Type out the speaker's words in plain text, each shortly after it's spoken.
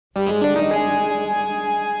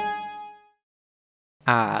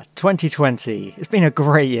2020. It's been a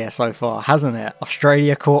great year so far, hasn't it?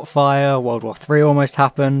 Australia caught fire, World War III almost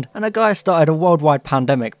happened, and a guy started a worldwide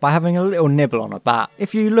pandemic by having a little nibble on a bat.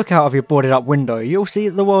 If you look out of your boarded up window, you'll see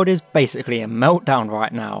that the world is basically in meltdown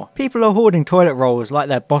right now. People are hoarding toilet rolls like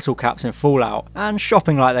they're bottle caps in Fallout, and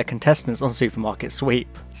shopping like they're contestants on Supermarket Sweep.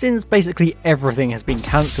 Since basically everything has been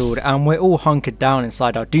cancelled and we're all hunkered down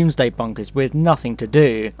inside our doomsday bunkers with nothing to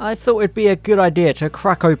do, I thought it'd be a good idea to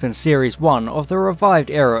crack open Series 1 of the revived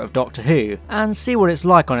era of Doctor Who and see what it's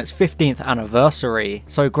like on its 15th anniversary.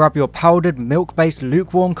 So grab your powdered milk-based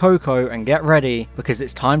lukewarm cocoa and get ready, because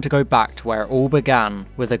it's time to go back to where it all began,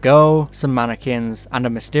 with a girl, some mannequins, and a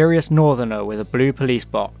mysterious northerner with a blue police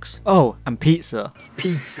box. Oh, and pizza.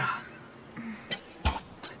 Pizza.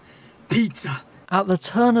 Pizza. At the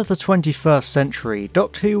turn of the 21st century,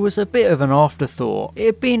 Doctor Who was a bit of an afterthought. It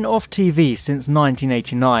had been off TV since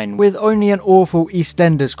 1989, with only an awful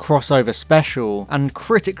EastEnders crossover special and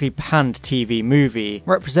critically panned TV movie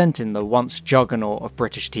representing the once juggernaut of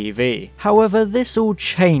British TV. However, this all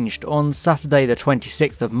changed on Saturday the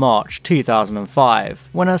 26th of March 2005,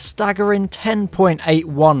 when a staggering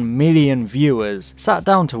 10.81 million viewers sat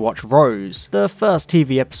down to watch Rose, the first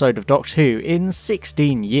TV episode of Doctor Who in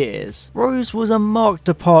 16 years. Rose was a marked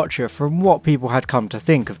departure from what people had come to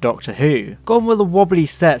think of Doctor Who. Gone were the wobbly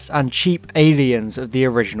sets and cheap aliens of the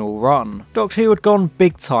original run. Doctor Who had gone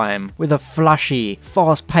big time, with a flashy,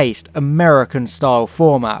 fast-paced, American-style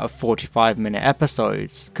format of 45-minute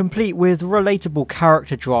episodes, complete with relatable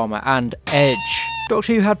character drama and edge.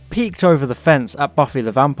 Doctor Who had peeked over the fence at Buffy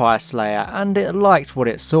the Vampire Slayer, and it liked what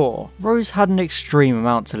it saw. Rose had an extreme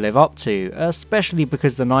amount to live up to, especially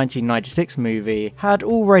because the 1996 movie had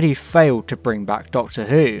already failed to bring back Doctor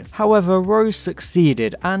Who. However, Rose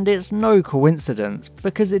succeeded, and it's no coincidence,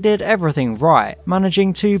 because it did everything right,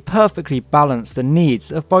 managing to perfectly balance the needs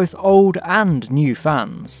of both old and new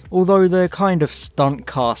fans. Although the kind of stunt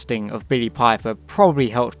casting of Billie Piper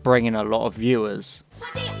probably helped bring in a lot of viewers.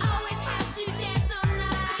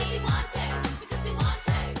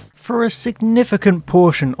 For a significant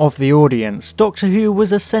portion of the audience, Doctor Who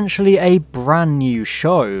was essentially a brand new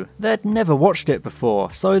show. They'd never watched it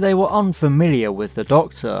before, so they were unfamiliar with the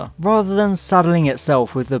Doctor. Rather than saddling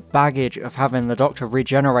itself with the baggage of having the Doctor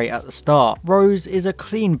regenerate at the start, Rose is a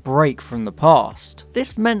clean break from the past.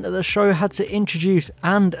 This meant that the show had to introduce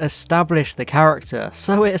and establish the character,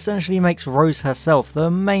 so it essentially makes Rose herself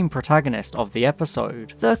the main protagonist of the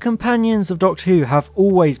episode. The companions of Doctor Who have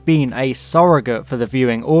always been a surrogate for the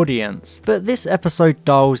viewing audience, but this episode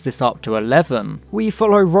dials this up to 11. We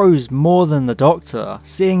follow Rose more than the Doctor,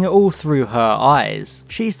 seeing it all through her eyes.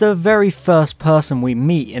 She's the very first person we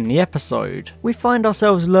meet in the episode. We find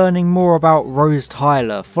ourselves learning more about Rose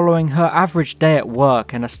Tyler, following her average day at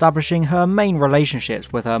work and establishing her main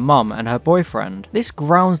relationships with her mum and her boyfriend. This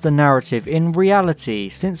grounds the narrative in reality,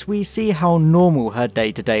 since we see how normal her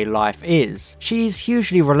day-to-day life is. She's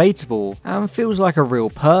hugely relatable and feels like a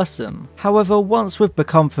real person. However, once we've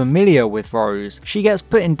become familiar with Rose, she gets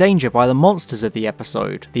put in danger by the monsters of the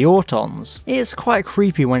episode, the Autons. It's quite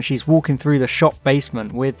creepy when she's walking through the shop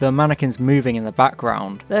basement with the mannequins moving in the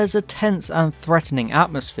background. There's a tense and threatening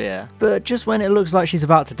atmosphere, but just when it looks like she's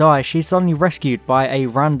about to die, she's suddenly rescued by a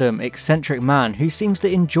random, eccentric man who seems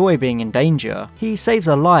to enjoy being in danger. He saves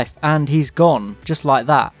her life and he's gone, just like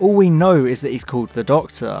that. All we know is that he's called the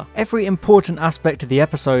Doctor. Every important aspect of the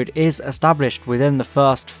episode is established within the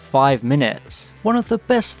first 5 minutes. One of the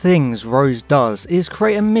best things Rose does is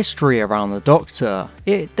create a mystery around the Doctor.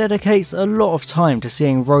 It dedicates a lot of time to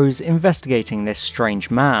seeing Rose investigating this strange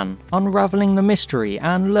man, unravelling the mystery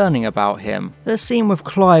and learning about him. The scene with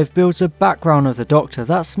Clive builds a background of the Doctor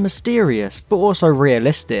that's mysterious but also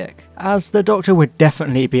realistic, as the Doctor would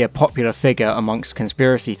definitely be a popular figure amongst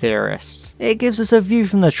conspiracy theorists. It gives us a view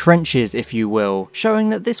from the trenches, if you will, showing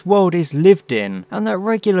that this world is lived in and that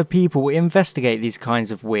regular people investigate these kinds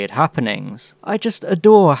of weird happenings. I just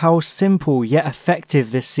adore how simple yet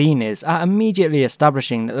effective this scene is at immediately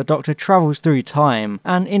establishing that the Doctor travels through time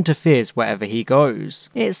and interferes wherever he goes.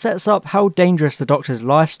 It sets up how dangerous the Doctor's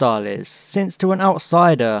lifestyle is, since to an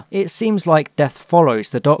outsider, it seems like death follows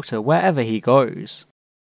the Doctor wherever he goes.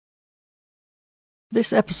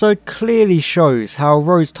 This episode clearly shows how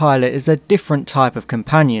Rose Tyler is a different type of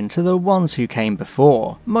companion to the ones who came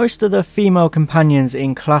before. Most of the female companions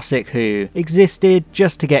in Classic Who existed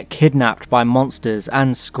just to get kidnapped by monsters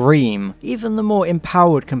and scream. Even the more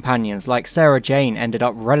empowered companions like Sarah Jane ended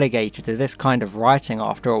up relegated to this kind of writing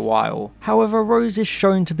after a while. However, Rose is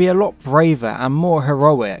shown to be a lot braver and more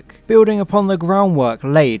heroic, building upon the groundwork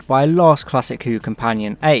laid by last Classic Who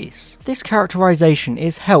companion Ace. This characterization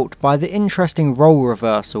is helped by the interesting role role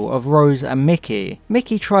reversal of Rose and Mickey.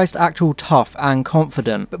 Mickey tries to act all tough and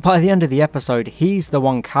confident, but by the end of the episode he's the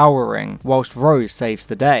one cowering, whilst Rose saves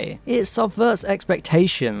the day. It subverts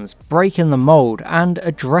expectations, breaking the mold and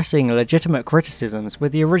addressing legitimate criticisms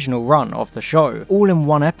with the original run of the show, all in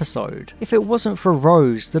one episode. If it wasn't for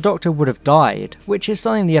Rose, the Doctor would have died, which is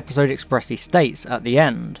something the episode expressly states at the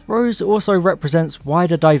end. Rose also represents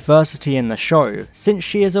wider diversity in the show, since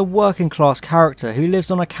she is a working class character who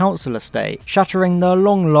lives on a council estate, shattering the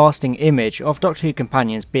long-lasting image of Doctor Who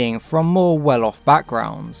companions being from more well-off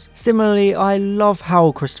backgrounds. Similarly, I love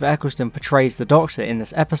how Christopher Eccleston portrays the Doctor in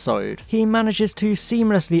this episode. He manages to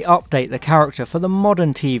seamlessly update the character for the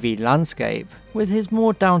modern TV landscape, with his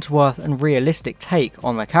more down-to-earth and realistic take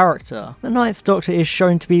on the character. The Ninth Doctor is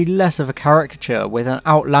shown to be less of a caricature with an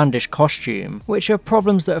outlandish costume, which are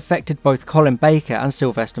problems that affected both Colin Baker and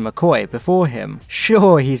Sylvester McCoy before him.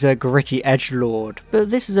 Sure, he's a gritty edgelord, but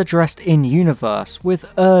this is addressed in-universe with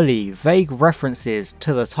early, vague references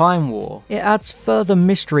to the Time War. It adds further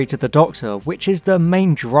mystery to the Doctor, which is the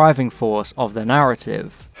main driving force of the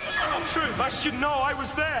narrative. Not true, I should know, I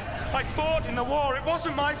was there. I fought in the war, it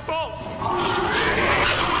wasn't my fault.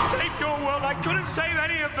 Save your world, I couldn't save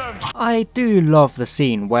any of them. I do love the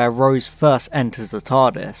scene where Rose first enters the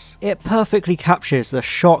TARDIS. It perfectly captures the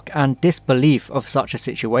shock and disbelief of such a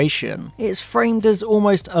situation. It's framed as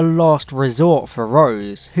almost a last resort for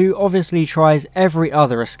Rose, who obviously tries every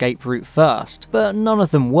other escape route first, but none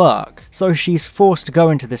of them work, so she's forced to go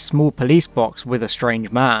into this small police box with a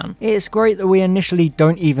strange man. It's great that we initially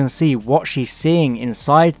don't even see what she's seeing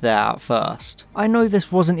inside there at first. I know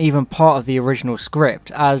this wasn't even part of the original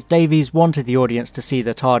script, as Davies wanted the audience to see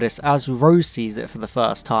the TARDIS as Rose sees it for the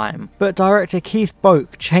first time, but director Keith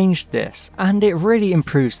Boak changed this, and it really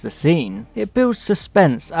improves the scene. It builds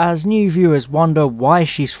suspense as new viewers wonder why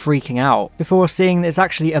she's freaking out, before seeing that it's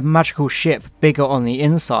actually a magical ship bigger on the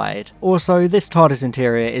inside. Also, this TARDIS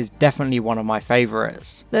interior is definitely one of my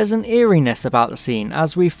favourites. There's an eeriness about the scene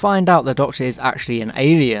as we find out the Doctor is actually an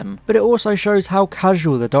alien, but it also shows how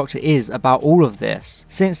casual the Doctor is about all of this,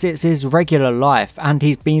 since it's his regular life and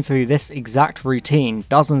he's been through this exact routine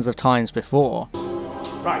dozens of times before.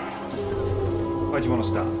 Right, where do you want to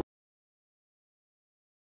start?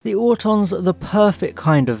 The Autons are the perfect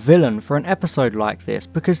kind of villain for an episode like this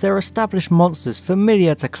because they're established monsters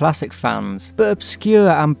familiar to classic fans, but obscure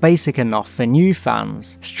and basic enough for new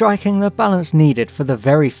fans, striking the balance needed for the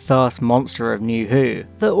very first monster of New Who.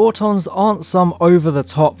 The Autons aren't some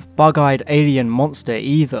over-the-top, bug-eyed alien monster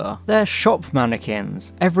either. They're shop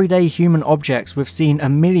mannequins, everyday human objects we've seen a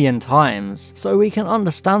million times, so we can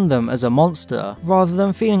understand them as a monster, rather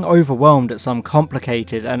than feeling overwhelmed at some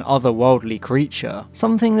complicated and otherworldly creature.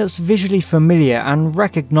 Something that's visually familiar and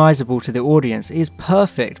recognisable to the audience is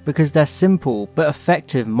perfect because they're simple but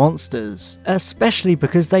effective monsters, especially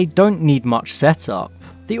because they don't need much setup.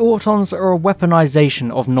 The Autons are a weaponization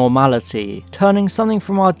of normality, turning something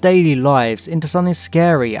from our daily lives into something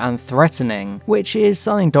scary and threatening, which is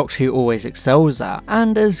something Doctor Who always excels at.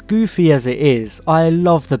 And as goofy as it is, I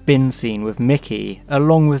love the bin scene with Mickey,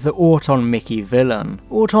 along with the Auton Mickey villain.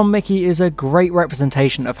 Auton Mickey is a great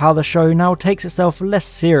representation of how the show now takes itself less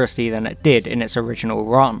seriously than it did in its original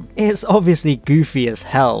run. It's obviously goofy as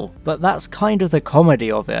hell, but that's kind of the comedy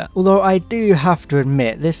of it, although I do have to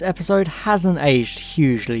admit this episode hasn't aged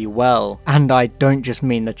hugely well, and I don't just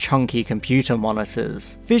mean the chunky computer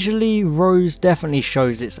monitors. Visually, Rose definitely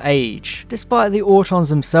shows its age, despite the Autons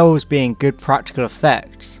themselves being good practical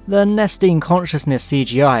effects. The Nestine Consciousness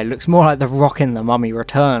CGI looks more like the Rock in The Mummy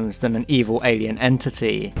Returns than an evil alien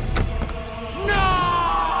entity.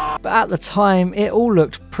 But at the time, it all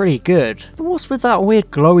looked pretty good. But what's with that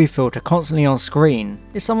weird glowy filter constantly on screen?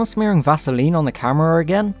 Is someone smearing Vaseline on the camera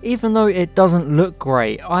again? Even though it doesn't look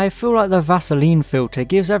great, I feel like the Vaseline filter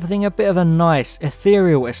gives everything a bit of a nice,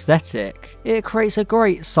 ethereal aesthetic. It creates a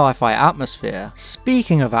great sci-fi atmosphere.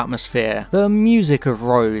 Speaking of atmosphere, the music of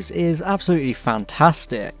Rose is absolutely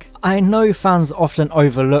fantastic. I know fans often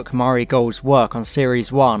overlook Murray Gold's work on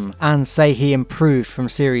Series 1 and say he improved from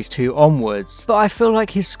Series 2 onwards, but I feel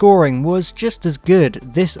like his scoring was just as good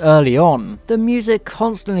this early on. The music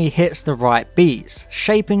constantly hits the right beats,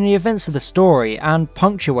 shaping the events of the story and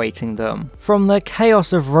punctuating them. From the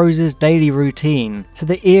chaos of Rose's daily routine to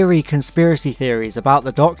the eerie conspiracy theories about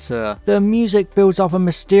the Doctor, the music builds up a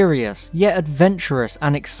mysterious, yet adventurous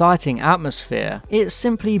and exciting atmosphere. It's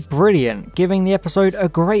simply brilliant, giving the episode a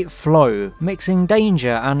great flow, mixing danger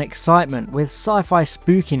and excitement with sci-fi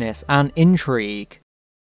spookiness and intrigue.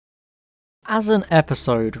 As an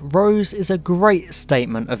episode, Rose is a great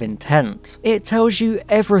statement of intent. It tells you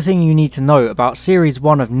everything you need to know about Series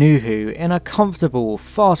 1 of New Who in a comfortable,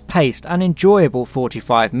 fast-paced and enjoyable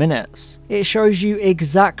 45 minutes. It shows you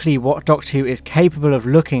exactly what Doctor Who is capable of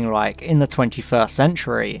looking like in the 21st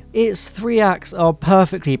century. Its 3 acts are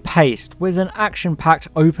perfectly paced, with an action-packed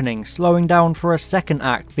opening slowing down for a second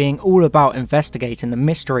act being all about investigating the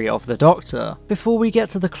mystery of the Doctor, before we get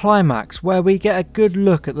to the climax where we get a good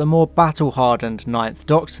look at the more battle-hardened 9th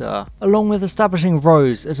Doctor, along with establishing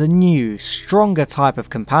Rose as a new, stronger type of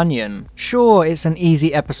companion. Sure, it's an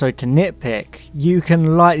easy episode to nitpick, you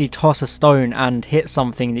can lightly toss a stone and hit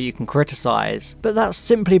something that you can criticise, but that's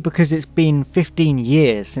simply because it's been 15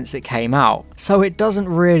 years since it came out, so it doesn't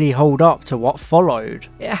really hold up to what followed.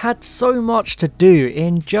 It had so much to do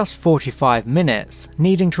in just 45 minutes,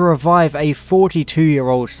 needing to revive a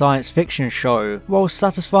 42-year-old science fiction show while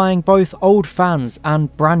satisfying both old fans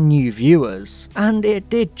and brand new viewers. And it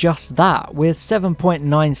did just that, with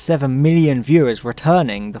 7.97 million viewers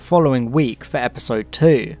returning the following week for episode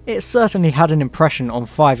 2. It certainly had an impression on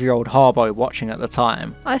 5-year-old Harbo watching at the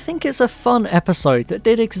time. I think it's a fun episode that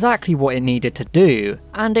did exactly what it needed to do,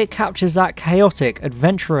 and it captures that chaotic,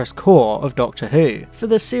 adventurous core of Doctor Who. For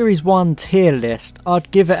the Series 1 tier list,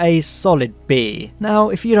 I'd give it a solid B. Now,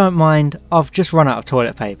 if you don't mind, I've just run out of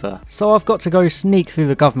toilet paper, so I've got to go sneak through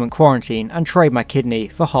the government quarantine and trade my kidney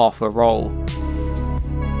for half a roll.